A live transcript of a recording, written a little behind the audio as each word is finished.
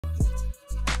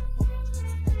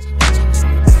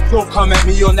Don't come at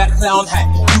me on that clown hat.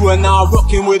 You are now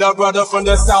rocking with a brother from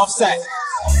the south side.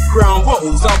 Brown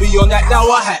bottles, I'll be on that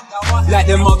dour hat. Like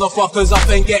them motherfuckers up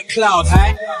and get cloud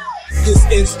high. This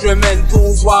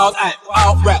instrumental's wild act,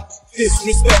 out rap,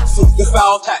 disrespectful, the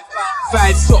foul tap.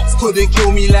 5 shots couldn't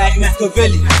kill me like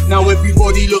Machiavelli. Now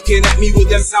everybody looking at me with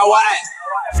them sour eyes.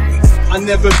 I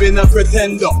never been a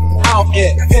pretender. Out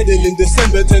here, pedaling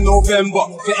December to November.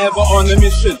 Forever on a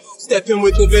mission, stepping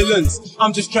with the villains.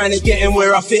 I'm just trying to get in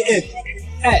where I fit in.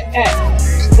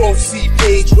 Won't see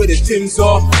Page where the Tims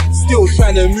are. Still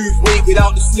trying to move weight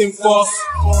without the slim fast.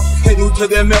 Pedal to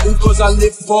the metal cause I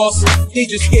live fast. They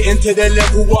just getting to the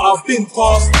level what I've been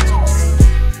past.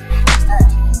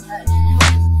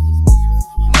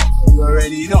 You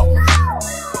already know.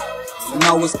 And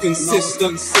I was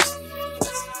consistent.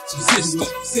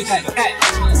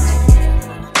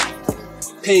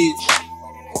 Page.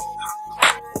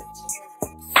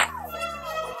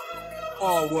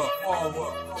 All work,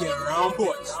 get around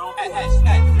boys.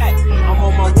 I'm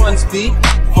on my one speed,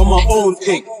 on my own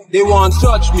thing. They won't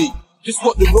judge me, just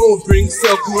what the road brings.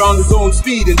 Circle around his own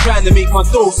speed and trying to make my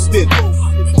dough spin.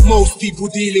 Most people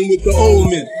dealing with the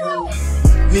omen.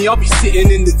 Me, I'll be sitting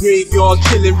in the graveyard,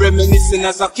 chilling, reminiscing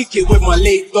as I kick it with my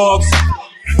late dogs.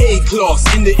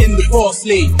 A-class, in the boss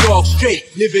lane, dog straight.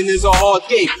 Living is a hard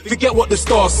game, forget what the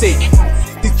stars say.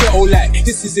 This ghetto like,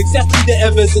 this is exactly the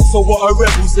evidence of what a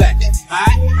rebel's like.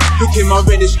 Look in my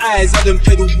reddish eyes, I done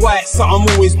pedal white. Something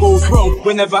always goes wrong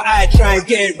whenever I try and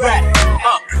get it right.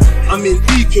 I'm in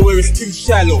deep here where it's too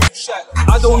shallow.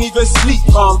 I don't even sleep,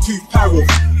 I'm too paro.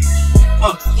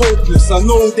 Hopeless, I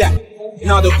know that.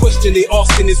 Now the question they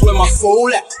asking is where my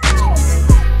soul at.